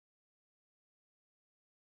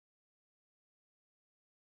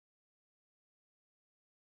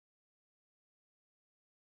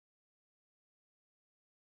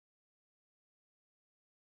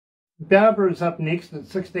Barbara's up next at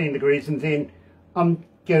 16 degrees, and then I'm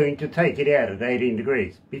going to take it out at 18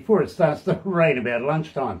 degrees before it starts to rain about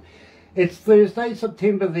lunchtime. It's Thursday,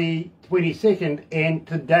 September the 22nd, and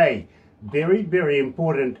today, very, very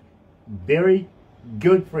important, very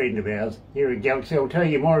good friend of ours here at Galaxy. I'll tell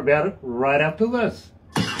you more about it right after this.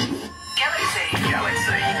 Galaxy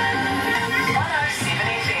 107fm.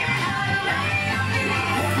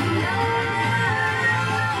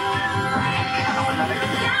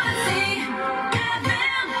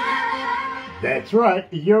 That's right,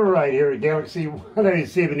 you're right here at Galaxy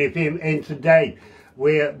 107 FM, and today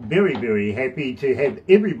we're very, very happy to have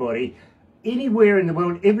everybody anywhere in the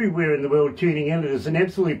world, everywhere in the world tuning in. It is an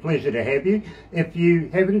absolute pleasure to have you. If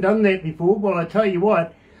you haven't done that before, well, I tell you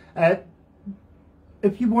what,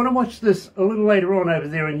 if you want to watch this a little later on over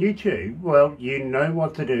there on YouTube, well, you know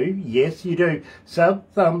what to do. Yes, you do. Sub,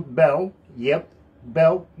 thumb, bell, yep,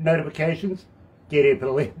 bell, notifications, get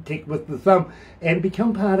epileptic with the thumb, and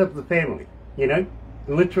become part of the family. You know,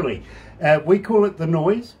 literally. We call it the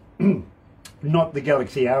noise, not the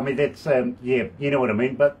Galaxy Army. That's, yeah, you know what I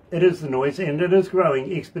mean. But it is the noise, and it is growing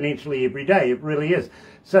exponentially every day. It really is.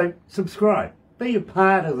 So subscribe. Be a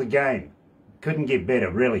part of the game. Couldn't get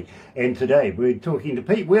better, really. And today we're talking to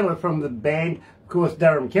Pete Wheeler from the band, of course,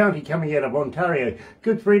 Durham County, coming out of Ontario.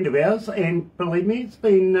 Good friend of ours, and believe me, it's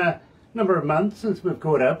been a number of months since we've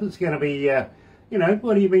caught up. It's going to be... you know,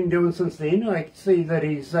 what have you been doing since then? I see that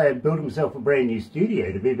he's built himself a brand new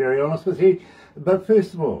studio, to be very honest with you. But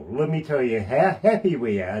first of all, let me tell you how happy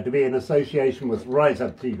we are to be in association with Rise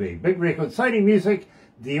Up TV. Big record, Sony Music,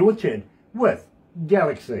 The Orchard, with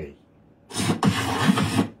Galaxy.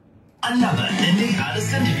 Another indie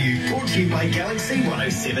artist interview brought to you by Galaxy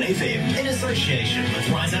 107fm in association with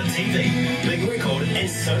Rise Up TV, Big Record, and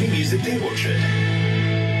Sony Music, The Orchard.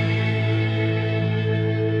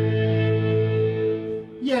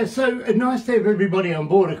 Yeah, so nice to have everybody on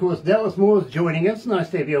board. Of course, Dallas Moore's joining us. Nice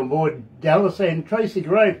to have you on board, Dallas. And Tracy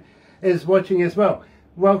Grove is watching as well.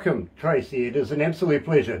 Welcome, Tracy. It is an absolute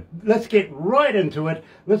pleasure. Let's get right into it.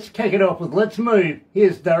 Let's kick it off with Let's Move.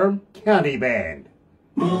 Here's Durham County Band.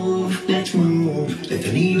 Move, let's move. Let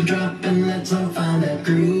the needle drop and let's all find that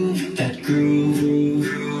groove. That groove.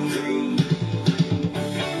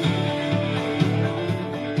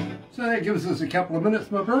 So that gives us a couple of minutes,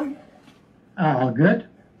 my bro. All good.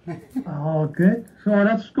 All good. So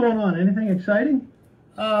what's going on? Anything exciting?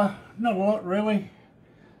 Not a lot, really.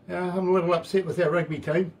 I'm a little upset with our rugby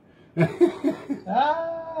team.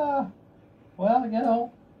 Well, you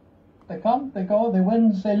know, they come, they go, they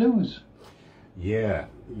win, they lose. Yeah,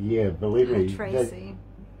 believe me. Tracy.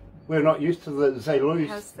 We're not used to the they lose,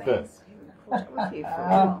 How's but things? Caught up with you for a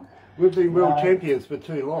while. we've been world champions for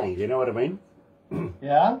too long, you know what I mean?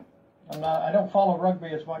 Yeah? I don't follow rugby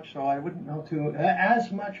as much, so I wouldn't know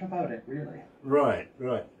as much about it, really. Right.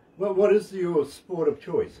 Well, what is your sport of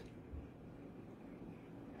choice?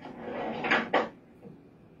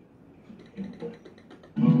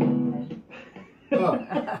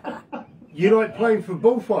 Oh, you like playing for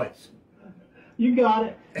bullfights? You got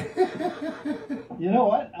it. You know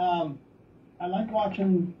what? I like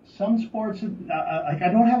watching some sports. Like, I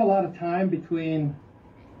don't have a lot of time between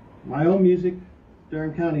my own music,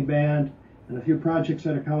 Durham County Band, and a few projects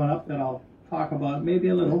that are coming up that I'll talk about maybe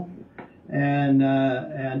a little,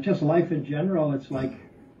 and just life in general. It's like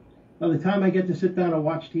by the time I get to sit down and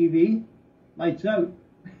watch TV, lights out.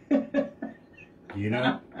 You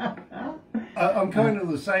know, I'm kind of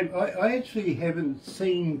the same. I actually haven't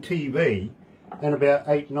seen TV in about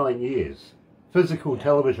 8-9 years. Physical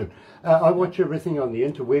television. I watch everything on the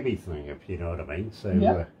interwebby thing, if you know what I mean. So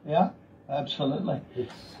yeah. Absolutely.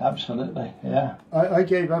 Absolutely, yeah. I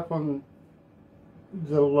gave up on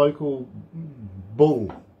the local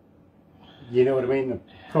bull. You know what I mean? The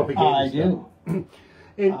propaganda I do.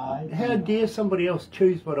 And how dare somebody else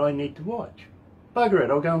choose what I need to watch? Bugger it,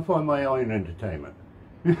 I'll go and find my own entertainment.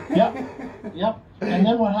 Yep. And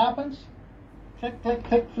then what happens? Click, click,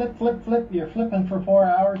 click, flip, flip, flip. You're flipping for 4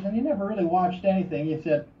 hours and you never really watched anything. You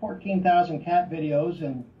said 14,000 cat videos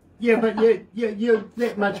and... Yeah, but you're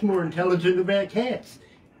that much more intelligent about cats.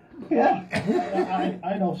 Yeah,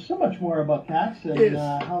 I know so much more about cats and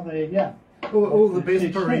how they, All the best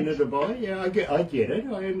Purina to buy. Yeah, I get it.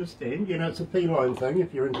 I understand. You know, it's a feline thing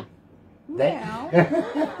if you're into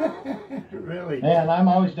that. Really. Man, I'm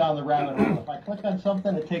always down the rabbit hole. If I click on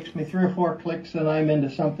something, it takes me 3 or 4 clicks and I'm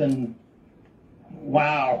into something.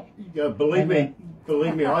 Wow. Yeah, believe me,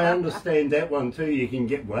 I understand that one too. You can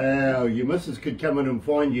get, wow, your missus could come in and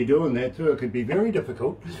find you doing that too. It could be very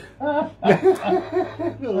difficult.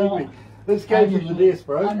 Believe me. Let's go to the desk,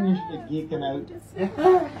 bro. I'm usually geeking out.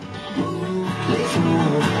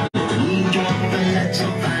 let's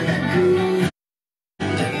all find that groove.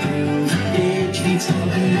 That groove, it keeps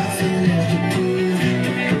talking, nothing left to prove.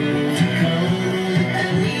 That groove, come on,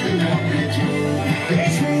 and we walk, let's move.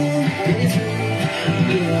 Let's move,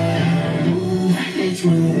 yeah. Move, let's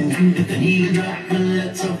move. If the needle drop, well,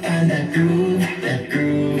 let's all find that groove. That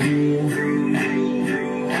groove, groove, groove, groove,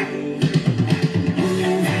 groove.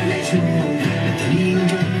 Move, let's move. If the needle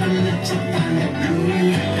drop, well, let's all find that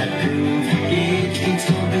groove. That groove, it keeps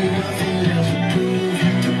talking, nothing else to prove.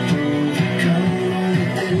 To prove, come on,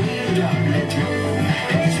 if the needle drop, let's move.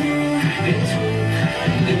 Let's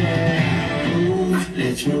move, yeah. Move,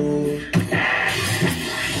 let's move.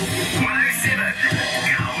 107.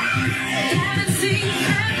 Galaxy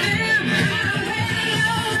FM,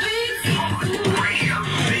 radio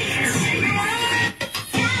beats.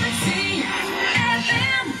 Galaxy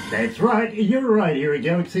FM. That's right, you're right here at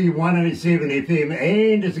Galaxy 107 FM,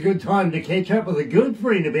 and it's a good time to catch up with a good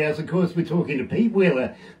friend of ours. Of course, we're talking to Pete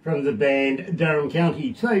Wheeler from the band Durham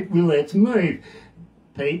County. So, let's move.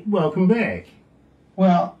 Pete, welcome back.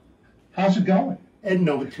 Well, how's it going? And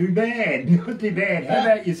not too bad, not too bad. How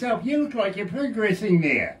about yourself? You look like you're progressing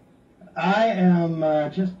there. I am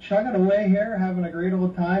just chugging away here, having a great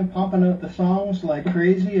old time, pumping out the songs like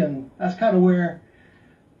crazy, and that's kind of where,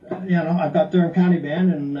 I've got Durham County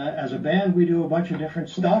Band, and as a band we do a bunch of different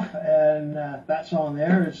stuff, and that song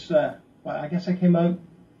there is, well, I guess I came out,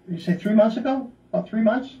 did you say 3 months ago? About 3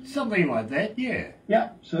 months? Something like that, yeah. Yeah,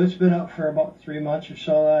 so it's been out for about 3 months or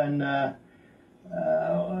so, and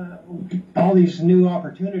all these new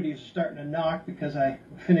opportunities are starting to knock because I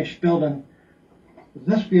finished building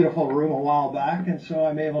this beautiful room a while back, and so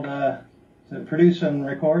I'm able to produce and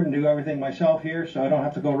record and do everything myself here, so I don't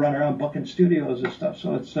have to go run around booking studios and stuff.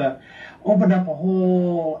 So it's opened up a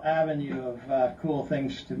whole avenue of cool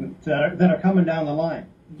things that are coming down the line.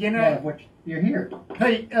 You know, One of which you're here.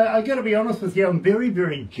 Hey, I got to be honest with you, I'm very,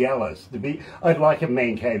 very jealous. I'd like a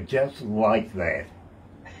man cave just like that.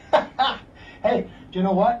 Hey, do you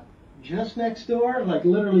know what? Just next door, like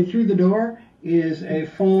literally through the door, is a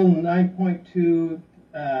full 9.2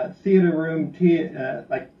 theater room,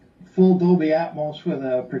 like full Dolby Atmos with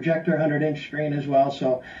a projector 100-inch screen as well.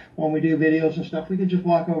 So when we do videos and stuff, we can just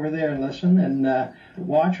walk over there and listen and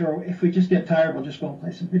watch. Or if we just get tired, we'll just go and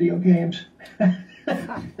play some video games.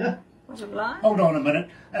 Was it live? Hold on a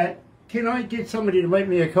minute. Can I get somebody to make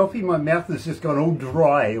me a coffee? My mouth has just gone all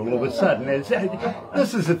dry all of a sudden.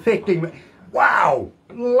 This is affecting me. Wow!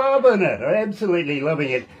 Loving it. Absolutely loving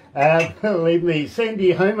it. Believe me,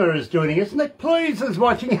 Sandy Homer is joining us. Nick Please is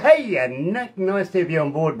watching. Hey, Nick, nice to have you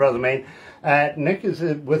on board, brother man. Nick is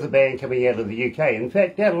with a band coming out of the UK. In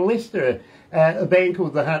fact, out of Leicester, a band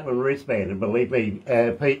called the Heartland Rest Band. And believe me,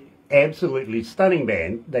 Pete, absolutely stunning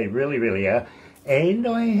band. They really, really are. And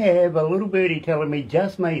I have a little birdie telling me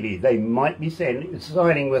just maybe they might be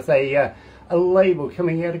signing with a label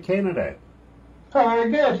coming out of Canada. Oh,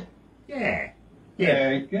 very good. Yeah.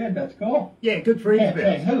 Very good. That's cool. Yeah, good for each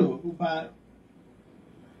Hey, who? How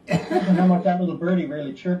much that little birdie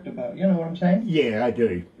really chirped about. You know what I'm saying? Yeah, I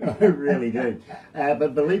do. I really do.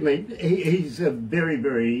 But believe me, he's a very,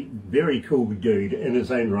 very, very cool dude in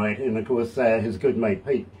his own right. And of course, his good mate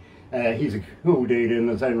Pete, he's a cool dude in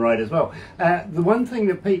his own right as well. The one thing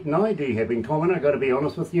that Pete and I do have in common, I've got to be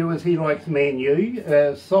honest with you, is he likes Man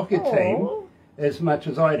U, soccer team, as much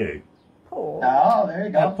as I do. Paul. Oh, there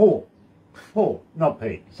you go. Paul, not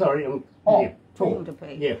Pete. Sorry, Paul. yeah, Paul.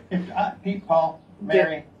 Pete. Yeah. Pete, Paul,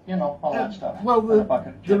 Mary, all that stuff. Well,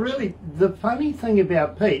 the funny thing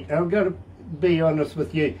about Pete, I've got to be honest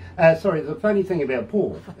with you, the funny thing about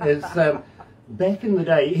Paul is back in the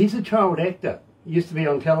day, he's a child actor. He used to be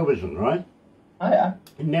on television, right? Oh, yeah.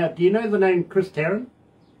 Now, do you know the name Chris Tarrant?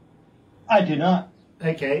 I do not.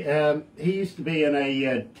 Okay, he used to be in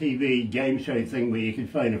a TV game show thing where you could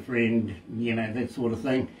phone a friend, that sort of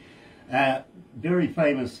thing. Very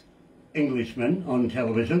famous Englishman on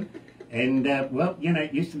television, and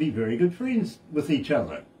used to be very good friends with each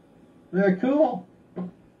other. Very cool.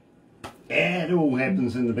 Yeah, it all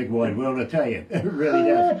happens in the big wide world, I tell you. It really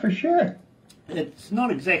does. Yeah, for sure. It's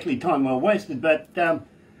not exactly time well wasted, but,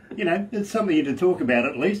 it's something to talk about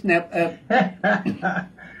at least. Now,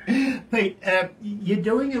 Pete, you're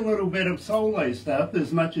doing a little bit of solo stuff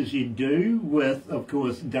as much as you do with, of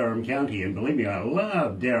course, Durham County. And believe me, I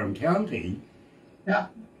love Durham County. Yeah.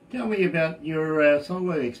 Tell me about your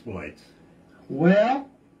solo exploits. Well,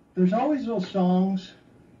 there's always those songs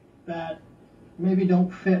that maybe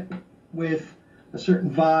don't fit with a certain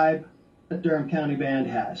vibe that Durham County Band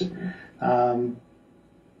has.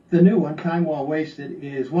 The new one, Time Well Wasted,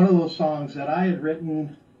 is one of those songs that I had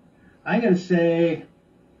written, I'm going to say,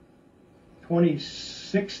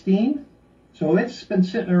 2016. So it's been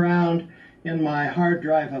sitting around in my hard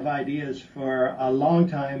drive of ideas for a long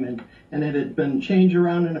time, and it had been changed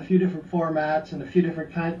around in a few different formats and a few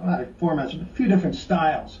different a few different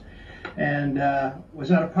styles. And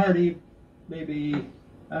was at a party maybe,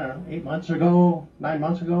 I don't know, 8 months ago, 9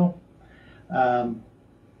 months ago,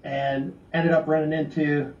 and ended up running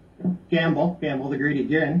into Gamble the Greedy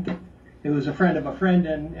Gin, who was a friend of a friend,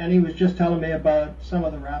 and he was just telling me about some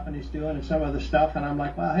of the rapping he's doing and some of the stuff, and I'm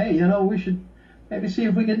like, well, hey, you know, we should maybe see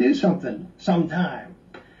if we could do something sometime.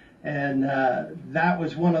 And that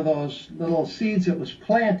was one of those little seeds that was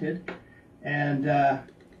planted, and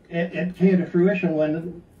it came to fruition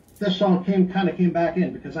when this song came back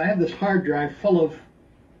in, because I had this hard drive full of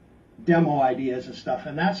demo ideas and stuff,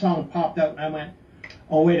 and that song popped out, and I went,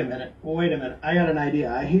 oh, wait a minute, I got an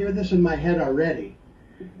idea. I hear this in my head already.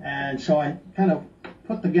 And so I kind of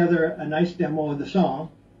put together a nice demo of the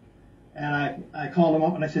song, and I called him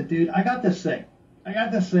up and I said, dude, I got this thing,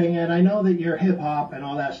 and I know that you're hip hop and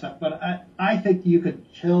all that stuff, but I think you could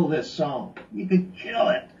kill this song. You could kill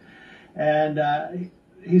it. And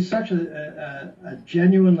he's such a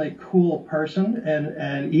genuinely cool person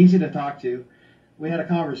and easy to talk to. We had a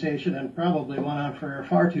conversation and probably went on for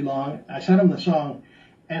far too long. I sent him the song,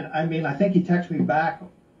 and I mean, I think he texted me back.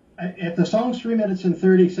 If the song's 3 minutes and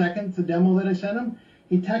 30 seconds, the demo that I sent him,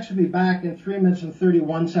 he texted me back in 3 minutes and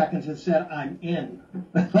 31 seconds and said, I'm in.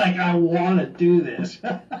 Like, I want to do this.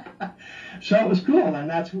 So it was cool, and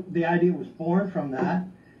that's the idea was born from that.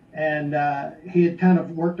 And he had kind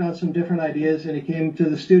of worked on some different ideas, and he came to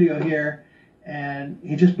the studio here, and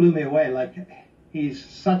he just blew me away. Like, he's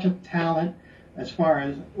such a talent as far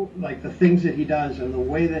as, like, the things that he does and the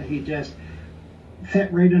way that he just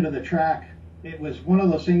fit right into the track. It was one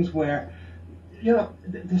of those things where, you know,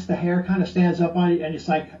 just the hair kind of stands up on you, and it's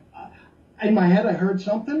like, in my head I heard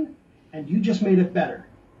something, and you just made it better.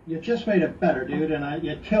 You just made it better, dude, and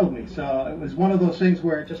you killed me. So it was one of those things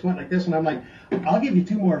where it just went like this, and I'm like, I'll give you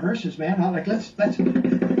 2 more verses, man. I'm like, let's let's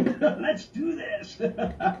do this.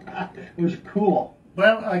 It was cool.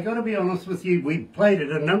 Well, I got to be honest with you, we played it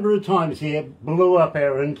a number of times here, blew up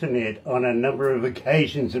our internet on a number of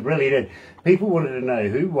occasions, it really did. People wanted to know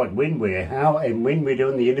who, what, when, where, how, and when we're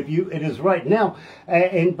doing the interview. It is right now,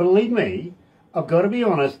 and believe me, I've got to be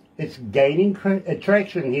honest, it's gaining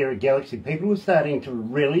attraction here at Galaxy. People are starting to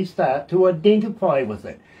really start to identify with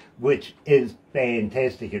it, which is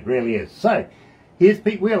fantastic, it really is. So, here's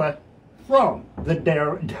Pete Wheeler from the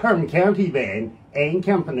Durham County Band and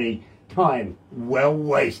Company. Time well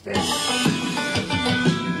wasted.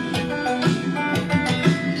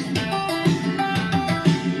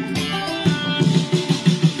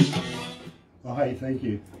 Oh, hey, thank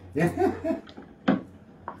you.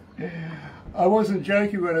 I wasn't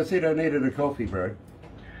joking when I said I needed a coffee, bro.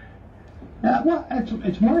 Well,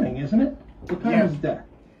 it's morning, isn't it? What time is it there?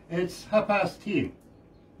 It's 10:30.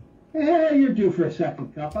 Yeah, you're due for a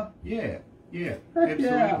second cuppa. Yeah, Heck absolutely.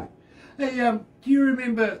 yeah. Hey, do you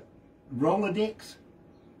remember Rolodex?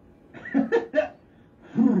 Yeah.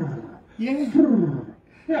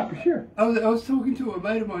 Yeah, for sure. I was talking to a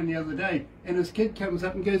mate of mine the other day, and his kid comes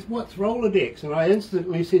up and goes, what's Rolodex? And I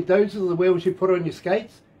instantly said, those are the wheels you put on your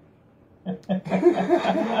skates? Did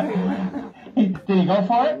he go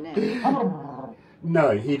for it?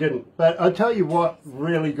 No, he didn't. But I'll tell you what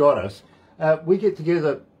really got us. We get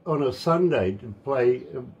together on a Sunday to play,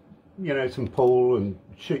 you know, some pool and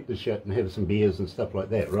shoot the shit and have some beers and stuff like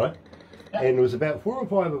that, right? And there was about 4 or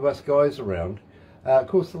 5 of us guys around. Of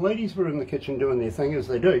course, the ladies were in the kitchen doing their thing as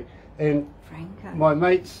they do. And my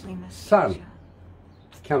mate's son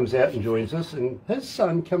comes out and joins us, and his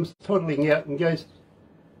son comes toddling out and goes,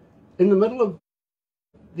 in the middle of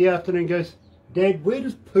the afternoon, goes, Dad, where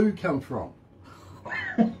does poo come from?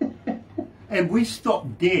 And we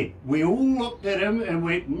stopped dead. We all looked at him and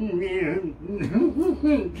went, you're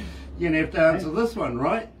going to have to answer this one,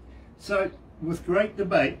 right? So, with great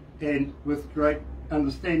debate and with great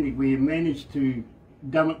understanding, we managed to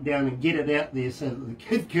dumb it down and get it out there so that the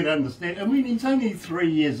kid could understand. I mean, he's only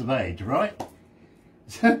 3 years of age, right?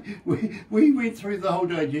 So we went through the whole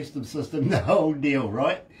digestive system, the whole deal,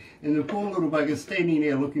 right? And the poor little bugger's standing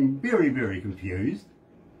there looking very, very confused.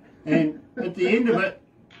 And at the end of it,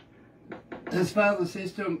 his father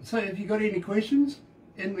says to him, so have you got any questions?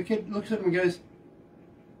 And the kid looks at him and goes,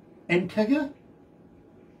 Antigua?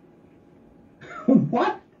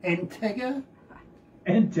 What? Antigua?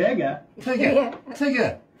 Antigua? Tigger. Yeah.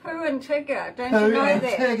 Tigger. Pooh and Tigger, don't Pooh you know and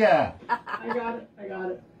that? Tigger. I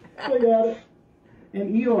got it.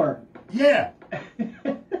 And Eeyore. Yeah.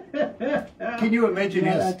 Can you imagine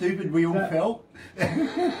how stupid we all felt?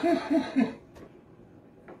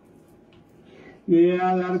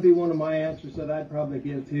 Yeah, that'd be one of my answers that I'd probably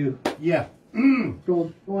give too. Yeah.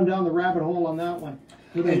 Going down the rabbit hole on that one.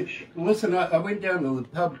 Hey, listen, I went down to the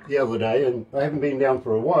pub the other day, and I haven't been down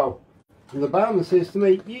for a while. And the barman says to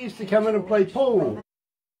me, "You used to come in and play pool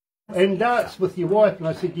and darts with your wife." And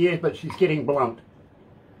I said, "Yeah, but she's getting blunt."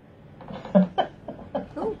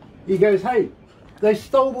 He goes, "Hey, they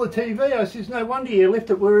stole the TV." I says, "No wonder you left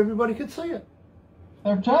it where everybody could see it."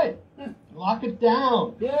 That's right. Lock it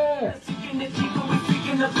down. Yeah.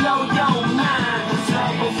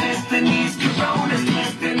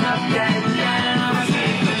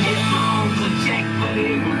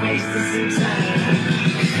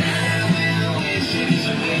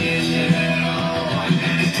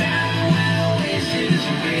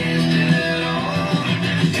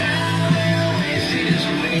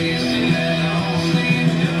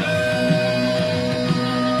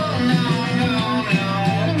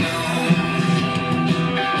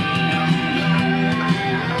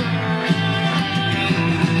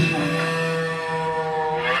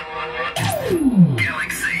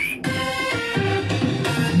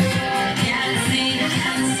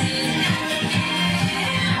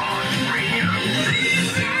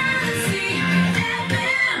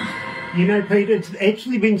 You know, Pete, it's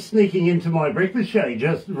actually been sneaking into my breakfast show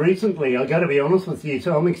just recently, I got to be honest with you,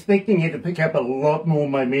 so I'm expecting it to pick up a lot more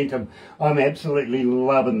momentum. I'm absolutely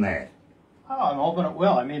loving that. Oh, I'm hoping it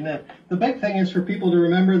will. I mean, the big thing is for people to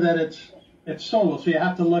remember that it's solo, so you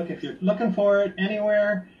have to look, if you're looking for it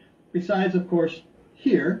anywhere, besides, of course,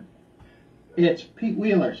 here, it's Pete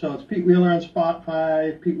Wheeler. So it's Pete Wheeler on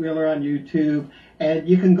Spotify, Pete Wheeler on YouTube, and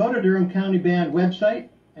you can go to Durham County Band website,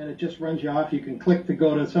 and it just runs you off. You can click to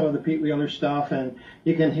go to some of the Pete Wheeler stuff, and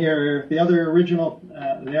you can hear the other original,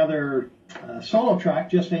 solo track,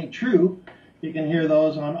 Just Ain't True. You can hear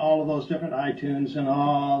those on all of those different iTunes and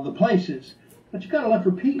all the places. But you got to look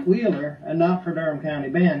for Pete Wheeler and not for Durham County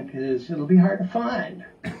Band, because it'll be hard to find.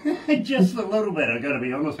 Just a little bit, I've got to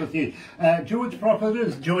be honest with you. George Prophet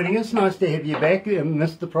is joining us. Nice to have you back,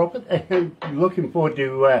 Mr. Prophet. Looking forward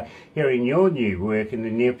to hearing your new work in the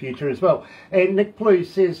near future as well. And Nick Blue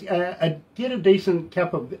says, get a decent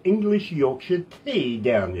cup of English Yorkshire tea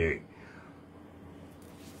down you.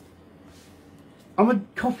 I'm a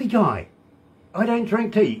coffee guy. I don't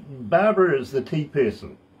drink tea. Barbara is the tea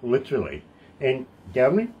person, literally. And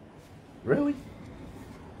Downey, really?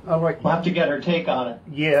 I like. We'll have to get her take on it.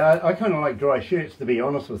 Yeah, I kind of like dry shirts, to be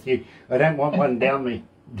honest with you. I don't want one down me,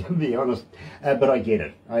 to be honest. But I get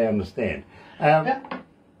it. I understand.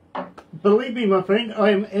 Believe me, my friend,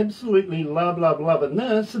 I am absolutely loving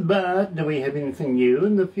this. But do we have anything new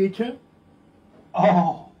in the future?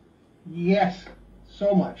 Oh, yes,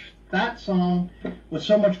 so much. That song was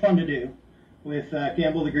so much fun to do with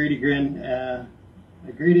Gamble the Greedy Grin.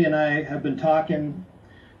 Greedy and I have been talking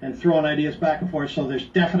and throwing ideas back and forth, so there's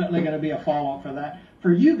definitely going to be a follow-up for that.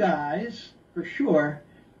 For you guys, for sure,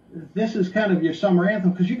 this is kind of your summer anthem,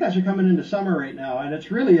 because you guys are coming into summer right now, and it's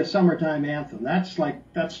really a summertime anthem. That's what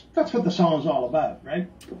the song is all about, right?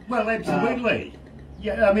 Well, absolutely.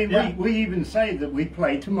 Yeah, I mean, we even say that we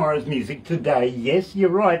play tomorrow's music today. Yes, you're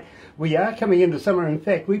right. We are coming into summer. In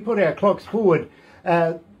fact, we put our clocks forward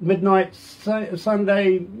midnight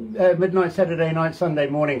Saturday night, Sunday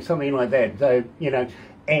morning, something like that. So, you know,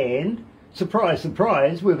 and surprise,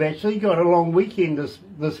 surprise, we've actually got a long weekend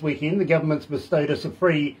this weekend. The government's bestowed us a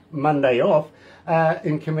free Monday off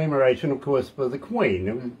in commemoration, of course, for the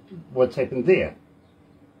Queen. What's happened there?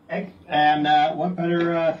 And what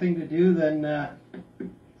better thing to do than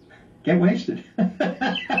get wasted?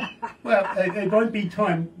 Well, it won't be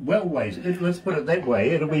time well wasted. Let's put it that way.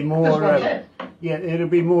 It'll be more. It'll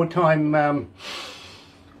be more time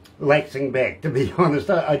laxing back. To be honest,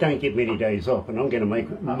 I don't get many days off, and I'm going to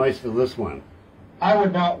make most of this one. I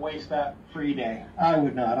would not waste that free day. I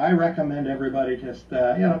would not. I recommend everybody just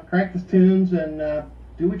crank the tunes and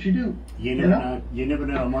do what you do. You never know. You never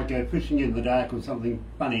know. I might go fishing in the dark or something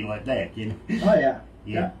funny like that. You know. Oh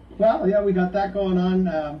yeah. Well, yeah, we got that going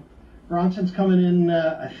on. Bronson's coming in,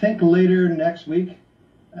 I think, later next week.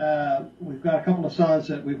 We've got a couple of songs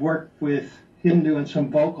that we've worked with him doing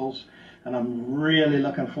some vocals, and I'm really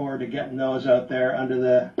looking forward to getting those out there under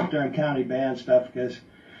the Durham County Band stuff, because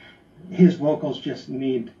his vocals just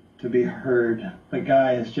need to be heard. The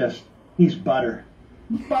guy is just, he's butter.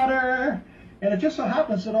 Butter! And it just so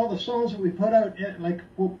happens that all the songs that we put out, like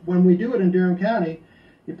when we do it in Durham County,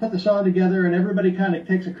 you put the song together and everybody kind of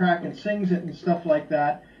takes a crack and sings it and stuff like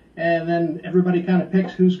that. And then everybody kind of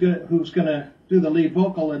picks who's gonna do the lead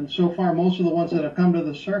vocal. And so far, most of the ones that have come to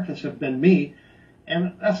the surface have been me.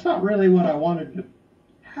 And that's not really what I wanted to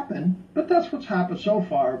happen, but that's what's happened so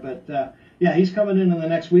far. But yeah, he's coming in the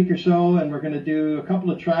next week or so, and we're going to do a couple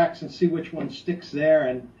of tracks and see which one sticks there.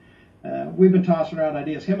 And we've been tossing around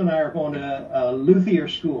ideas. Him and I are going to a luthier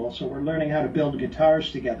school, so we're learning how to build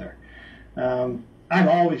guitars together. I've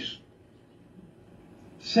always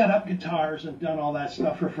set up guitars and done all that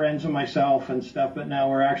stuff for friends and myself and stuff, but now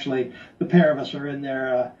we're actually, the pair of us are in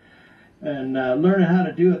there and learning how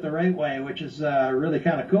to do it the right way, which is really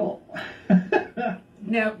kind of cool.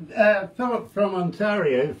 Now, Philip from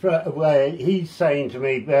Ontario, he's saying to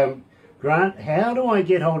me, Grant, how do I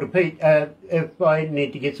get hold of Pete if I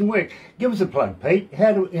need to get some work? Give us a plug, Pete.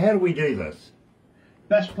 How do we do this?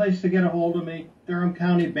 Best place to get a hold of me,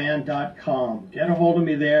 DurhamCountyBand.com. Get a hold of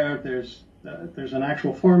me there. There's an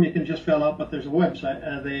actual form you can just fill out, but there's a website.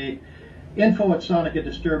 The info at Sonica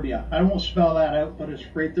Disturbia. I won't spell that out, but it's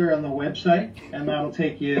right there on the website, and that'll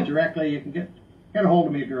take you directly. You can get a hold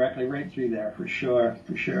of me directly right through there, for sure.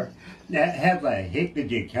 Now, how the heck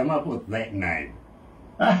did you come up with that name?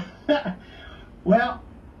 Well,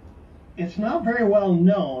 it's not very well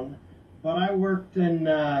known, but I worked in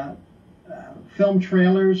film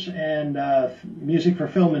trailers and music for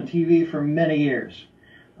film and TV for many years.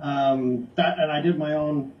 And I did my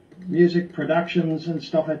own music productions and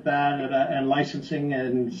stuff like that, and licensing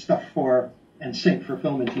and stuff and sync for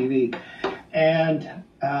film and TV. And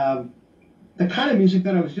the kind of music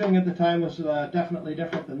that I was doing at the time was definitely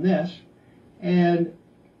different than this. And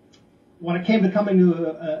when it came to coming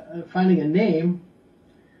to finding a name,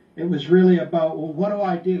 it was really about, well, what do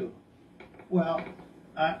I do? Well,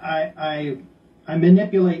 I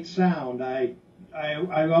manipulate sound. I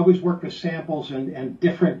always work with samples and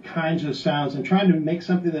different kinds of sounds and trying to make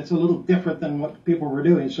something that's a little different than what people were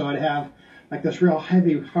doing. So I'd have like this real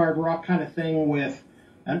heavy hard rock kind of thing with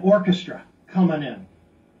an orchestra coming in.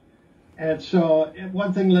 And so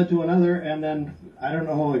one thing led to another, and then I don't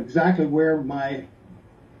know exactly where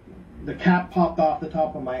the cap popped off the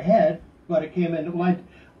top of my head, but it came in. Well,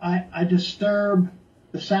 I disturb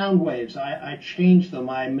the sound waves. I change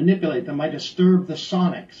them. I manipulate them. I disturb the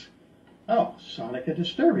sonics. Oh, Sonica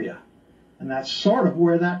Disturbia. And that's sort of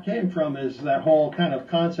where that came from, is that whole kind of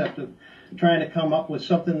concept of trying to come up with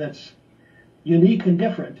something that's unique and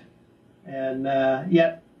different, and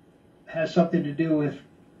yet has something to do with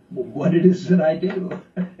what it is that I do.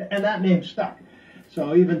 And that name stuck.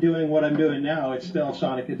 So even doing what I'm doing now, it's still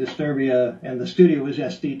Sonica Disturbia, and the studio is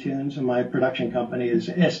SD Tunes, and my production company is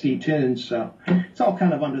SD Tunes, so it's all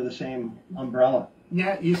kind of under the same umbrella.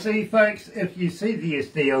 Now, you see, folks, if you see the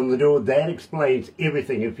SD on the door, that explains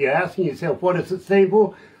everything. If you're asking yourself, what does it stand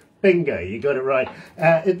for? Bingo, you got it right.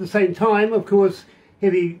 At the same time, of course,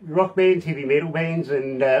 heavy rock bands, heavy metal bands,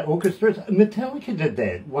 and orchestras. Metallica did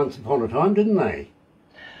that once upon a time, didn't they?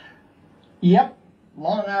 Yep,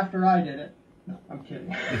 long after I did it. No, I'm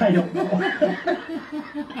kidding. I don't know.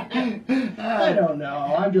 I don't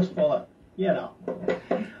know. I'm just full of, Now,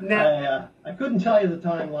 I couldn't tell you the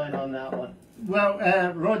timeline on that one. Well,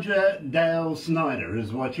 Roger Dale Snyder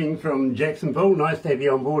is watching from Jacksonville. Nice to have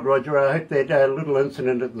you on board, Roger. I hope that little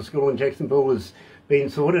incident at the school in Jacksonville has been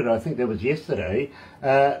sorted. I think that was yesterday.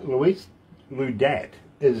 Louise Ludat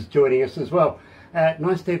is joining us as well.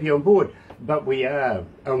 Nice to have you on board. But we are,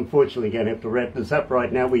 unfortunately, going to have to wrap this up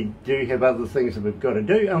right now. We do have other things that we've got to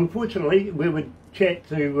do. Unfortunately, we would chat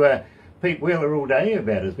to Pete Wheeler all day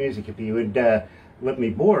about his music if he would let me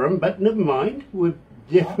bore him. But never mind. We've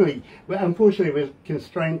definitely, unfortunately, we're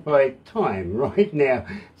constrained by time right now.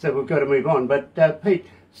 So we've got to move on. But Pete,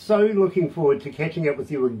 so looking forward to catching up with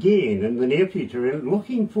you again in the near future. And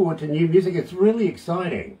looking forward to new music. It's really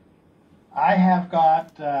exciting. I have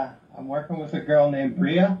got, I'm working with a girl named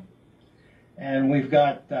Bria. And we've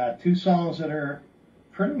got 2 songs that are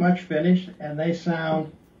pretty much finished, and they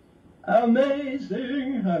sound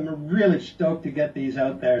amazing. I'm really stoked to get these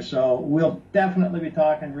out there, so we'll definitely be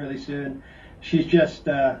talking really soon. She's just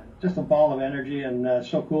a ball of energy and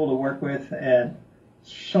so cool to work with, and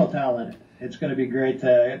so talented. It's going to be great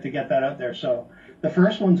to get that out there. So the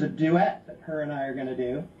first one's a duet that her and I are going to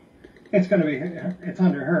do. It's going to be, it's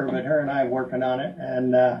under her, but her and I are working on it,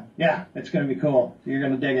 and yeah, it's going to be cool. You're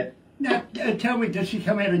going to dig it. Now, tell me, did she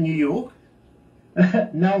come out of New York?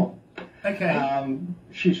 No. Okay.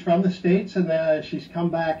 She's from the States, and she's come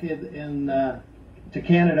back to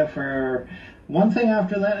Canada for one thing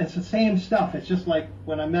after that. It's the same stuff. It's just like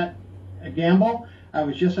when I met Gamble, I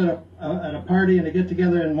was just at a party and a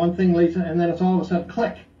get-together, and one thing leads, and then it's all of a sudden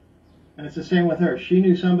click. And it's the same with her. She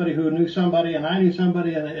knew somebody who knew somebody, and I knew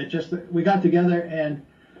somebody, and it just, we got together, and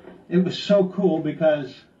it was so cool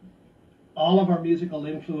because all of our musical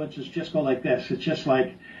influences just go like this. It's just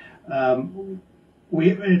like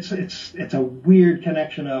it's a weird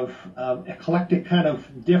connection of eclectic kind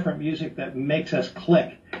of different music that makes us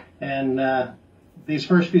click. And these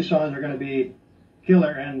first few songs are going to be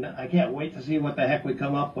killer, and I can't wait to see what the heck we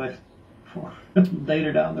come up with for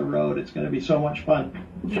later down the road. It's going to be so much fun.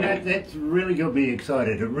 You know, that's really got me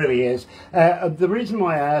excited. It really is. The reason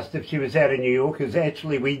why I asked if she was out in New York is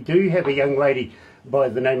actually we do have a young lady by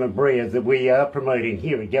the name of Bria that we are promoting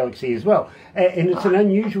here at Galaxy as well. And it's an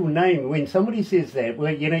unusual name. When somebody says that,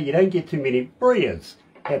 well, you know, you don't get too many Brias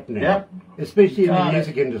happening. Yep. Especially in the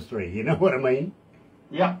music industry, you know what I mean?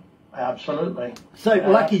 Yeah, absolutely. So,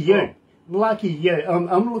 lucky you. Lucky you.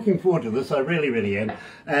 I'm looking forward to this. I really, really am.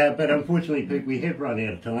 But unfortunately, Pete, we have run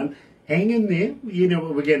out of time. Hang in there. You know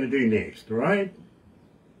what we're going to do next, right?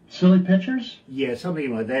 Silly pictures? Yeah,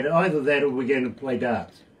 something like that. Either that or we're going to play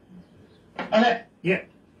darts. Okay. Yeah.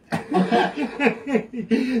 Fair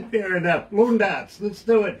enough. Lawn darts. Let's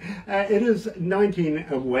do it. It is 19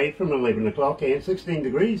 away from 11 o'clock and 16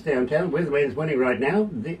 degrees downtown. Weatherman's winning right now.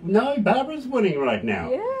 No, Barbara's winning right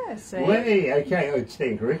now. Yes. Way, okay, I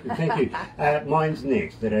stand corrected. Thank you. Mine's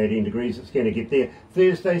next at 18 degrees. It's going to get there.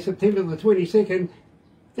 Thursday, September the 22nd.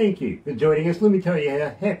 Thank you for joining us. Let me tell you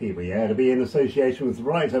how happy we are to be in association with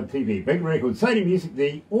Rise Up TV, Big Record, Sony Music,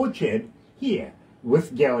 The Orchard, here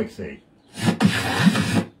with Galaxy.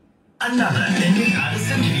 Another indie artist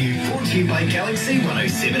interview brought to you by Galaxy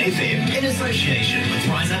 107 FM in association with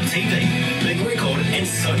Rise Up TV, Big Record and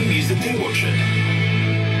Sony Music The Orchard.